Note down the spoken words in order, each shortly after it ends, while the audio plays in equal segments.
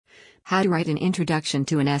How to write an introduction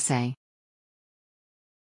to an essay.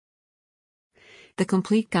 The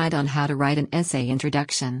complete guide on how to write an essay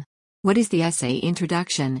introduction. What is the essay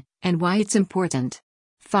introduction, and why it's important?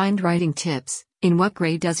 Find writing tips, in what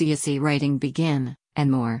grade does eassy writing begin,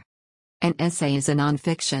 and more. An essay is a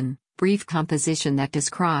non-fiction, brief composition that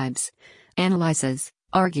describes, analyzes,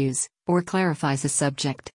 argues, or clarifies a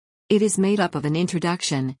subject. It is made up of an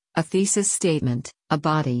introduction, a thesis statement, a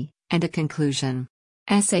body, and a conclusion.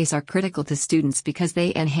 Essays are critical to students because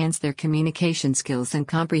they enhance their communication skills and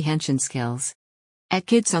comprehension skills. At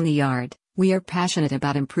Kids on the Yard, we are passionate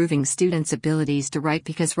about improving students' abilities to write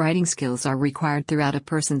because writing skills are required throughout a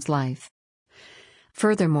person's life.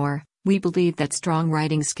 Furthermore, we believe that strong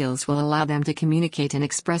writing skills will allow them to communicate and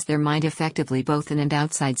express their mind effectively both in and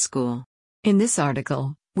outside school. In this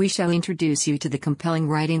article, we shall introduce you to the compelling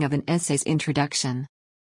writing of an essay's introduction.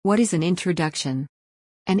 What is an introduction?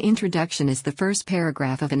 An introduction is the first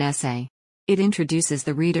paragraph of an essay. It introduces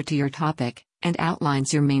the reader to your topic, and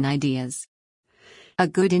outlines your main ideas. A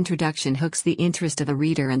good introduction hooks the interest of the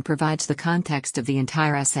reader and provides the context of the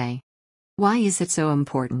entire essay. Why is it so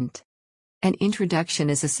important? An introduction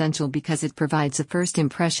is essential because it provides a first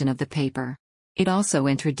impression of the paper. It also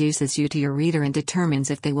introduces you to your reader and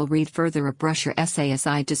determines if they will read further or brush your essay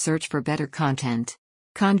aside to search for better content.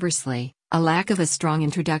 Conversely, a lack of a strong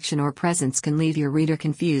introduction or presence can leave your reader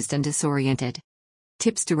confused and disoriented.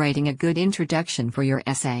 Tips to writing a good introduction for your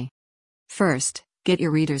essay. First, get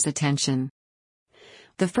your reader's attention.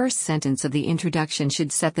 The first sentence of the introduction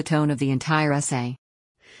should set the tone of the entire essay.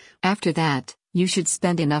 After that, you should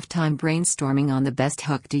spend enough time brainstorming on the best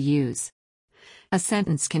hook to use. A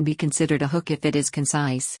sentence can be considered a hook if it is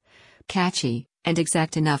concise, catchy, and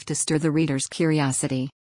exact enough to stir the reader's curiosity.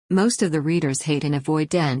 Most of the readers hate and avoid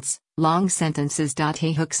dense, long sentences.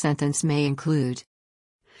 A hook sentence may include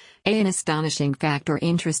an astonishing fact or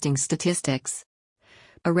interesting statistics,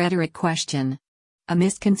 a rhetoric question, a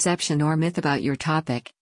misconception or myth about your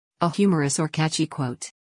topic, a humorous or catchy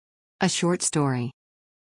quote, a short story.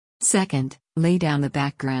 Second, lay down the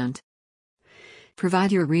background.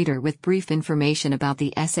 Provide your reader with brief information about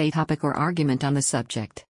the essay topic or argument on the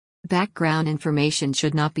subject. Background information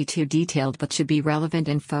should not be too detailed but should be relevant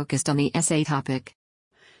and focused on the essay topic.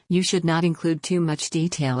 You should not include too much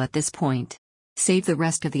detail at this point. Save the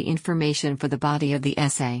rest of the information for the body of the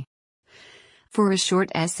essay. For a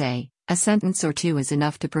short essay, a sentence or two is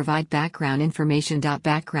enough to provide background information.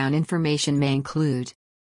 Background information may include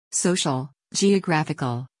social,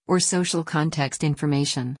 geographical, or social context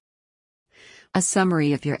information. A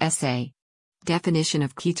summary of your essay. Definition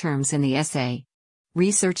of key terms in the essay.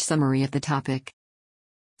 Research summary of the topic.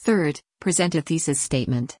 Third, present a thesis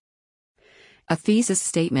statement. A thesis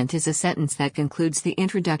statement is a sentence that concludes the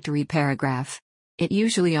introductory paragraph. It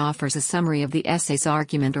usually offers a summary of the essay's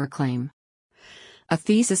argument or claim. A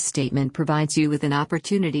thesis statement provides you with an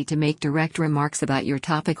opportunity to make direct remarks about your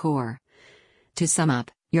topic or to sum up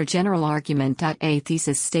your general argument. A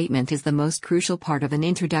thesis statement is the most crucial part of an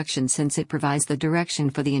introduction since it provides the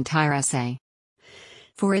direction for the entire essay.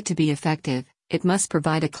 For it to be effective, it must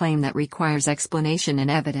provide a claim that requires explanation and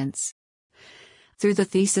evidence. Through the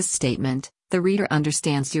thesis statement, the reader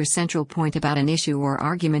understands your central point about an issue or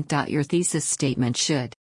argument. Your thesis statement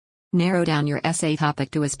should narrow down your essay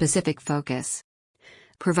topic to a specific focus.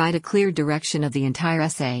 Provide a clear direction of the entire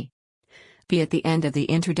essay. Be at the end of the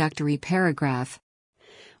introductory paragraph.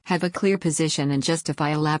 Have a clear position and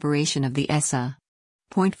justify elaboration of the essay.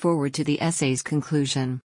 Point forward to the essay's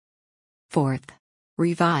conclusion. Fourth,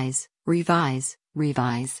 revise, revise,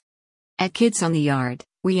 revise. At Kids on the Yard,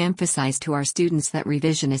 we emphasize to our students that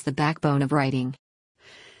revision is the backbone of writing.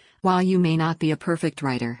 While you may not be a perfect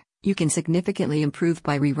writer, you can significantly improve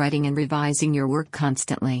by rewriting and revising your work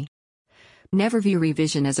constantly. Never view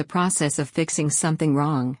revision as a process of fixing something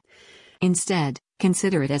wrong. Instead,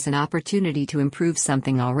 consider it as an opportunity to improve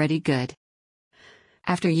something already good.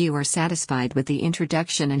 After you are satisfied with the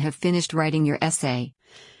introduction and have finished writing your essay,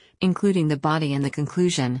 including the body and the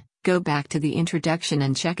conclusion, go back to the introduction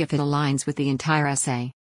and check if it aligns with the entire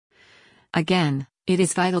essay. Again, it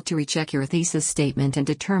is vital to recheck your thesis statement and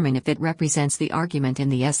determine if it represents the argument in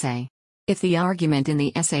the essay. If the argument in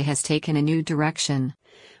the essay has taken a new direction,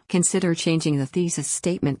 consider changing the thesis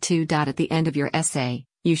statement to. At the end of your essay,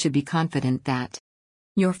 you should be confident that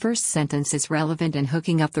your first sentence is relevant and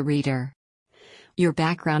hooking up the reader. Your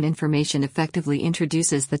background information effectively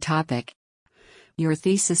introduces the topic. Your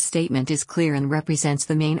thesis statement is clear and represents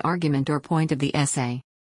the main argument or point of the essay.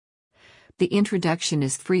 The introduction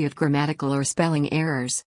is free of grammatical or spelling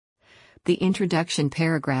errors. The introduction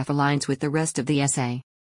paragraph aligns with the rest of the essay.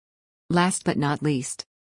 Last but not least,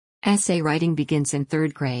 essay writing begins in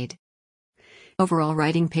third grade. Overall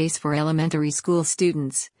writing pace for elementary school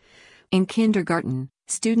students. In kindergarten,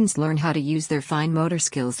 students learn how to use their fine motor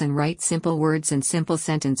skills and write simple words and simple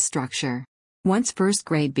sentence structure. Once first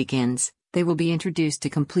grade begins, they will be introduced to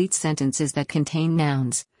complete sentences that contain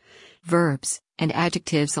nouns, verbs, and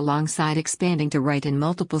adjectives alongside expanding to write in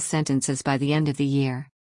multiple sentences by the end of the year.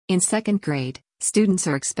 In second grade, students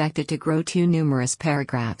are expected to grow to numerous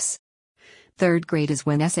paragraphs. Third grade is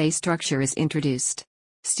when essay structure is introduced.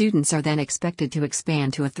 Students are then expected to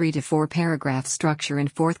expand to a 3 to 4 paragraph structure in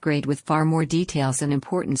fourth grade with far more details and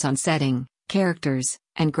importance on setting, characters,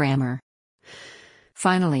 and grammar.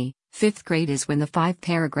 Finally, fifth grade is when the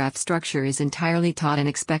 5-paragraph structure is entirely taught and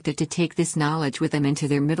expected to take this knowledge with them into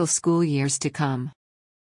their middle school years to come.